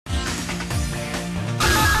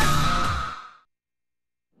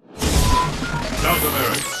North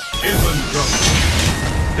America is in trouble.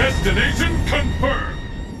 Destination confirmed.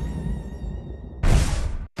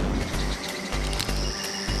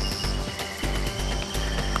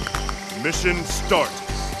 Mission start.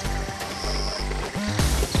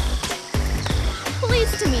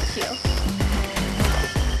 Pleased to meet you.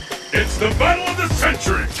 It's the battle of the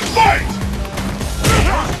century. Fight!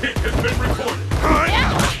 It has been recorded.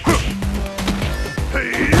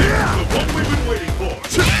 The one we've been waiting for.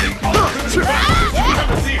 The ultimate battle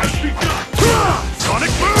supremacy has begun.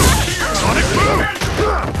 Sonic boom! Sonic boom!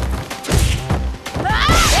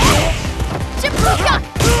 Shibuka!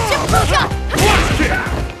 Shibuka! Blast kick!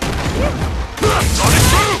 Sonic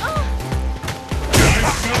boom!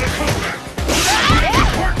 Guys, not a comeback. Sonic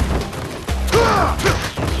boom!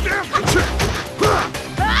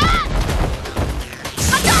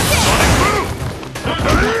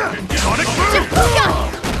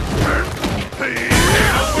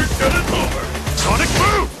 Now we're done and over. Sonic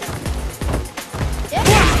boom!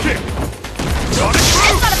 Blast kick! Sonic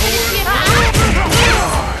boom!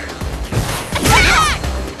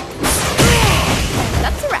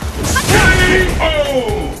 That's a wrap. K.O.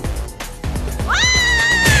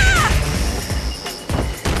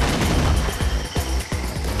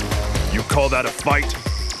 You call that a fight?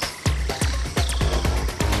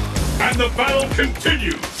 And the battle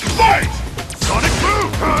continues. Fight! Sonic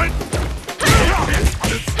boom!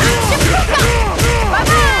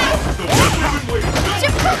 The one we've been waiting for.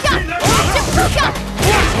 Shibuka! Shibuka!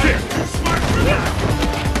 Blast kick! Smart for that.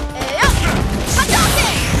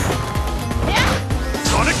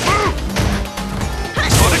 Sonic boom!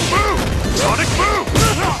 Sonic boom! Sonic boom!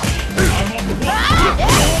 I'm on the block.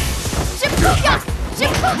 Shibuka!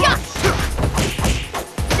 Shibuka!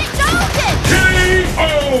 K.O.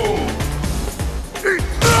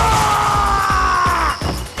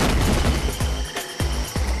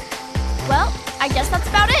 Well, I guess that's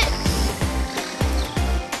about it.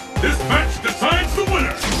 This match decides the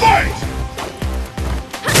winner. Fight!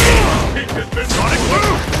 It has been Sonic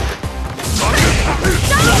boom! Sonic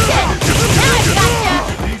Now I gotcha!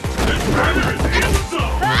 This brother is